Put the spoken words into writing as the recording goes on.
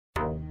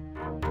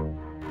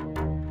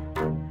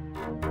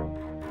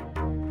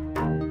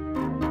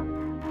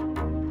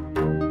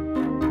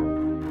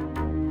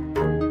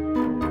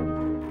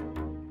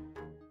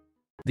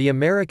The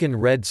American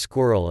red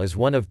squirrel is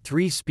one of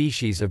 3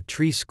 species of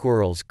tree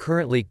squirrels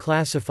currently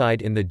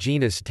classified in the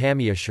genus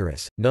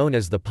Tamiasciurus, known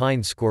as the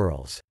pine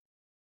squirrels.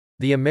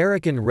 The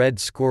American red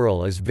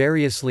squirrel is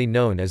variously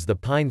known as the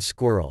pine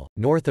squirrel,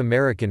 North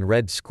American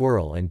red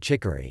squirrel and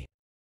chickaree.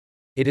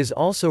 It is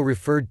also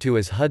referred to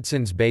as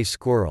Hudson's Bay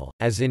squirrel,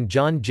 as in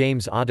John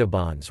James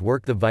Audubon's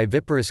work The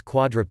Viviparous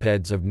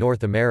Quadrupeds of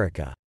North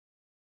America.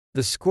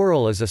 The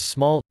squirrel is a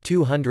small,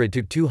 200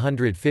 to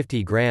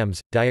 250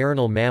 grams,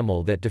 diurnal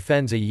mammal that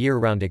defends a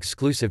year-round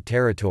exclusive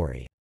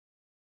territory.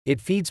 It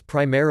feeds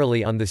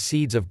primarily on the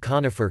seeds of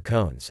conifer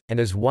cones, and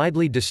is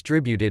widely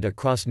distributed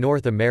across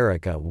North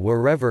America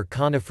wherever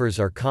conifers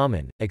are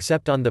common,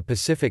 except on the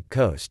Pacific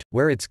coast,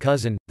 where its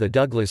cousin, the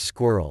Douglas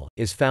squirrel,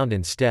 is found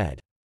instead.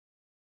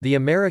 The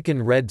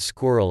American red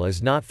squirrel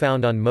is not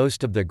found on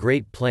most of the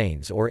Great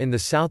Plains or in the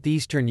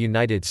southeastern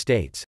United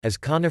States, as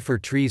conifer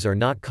trees are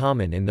not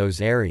common in those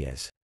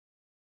areas.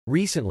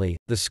 Recently,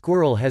 the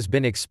squirrel has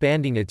been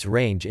expanding its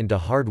range into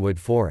hardwood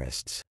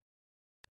forests.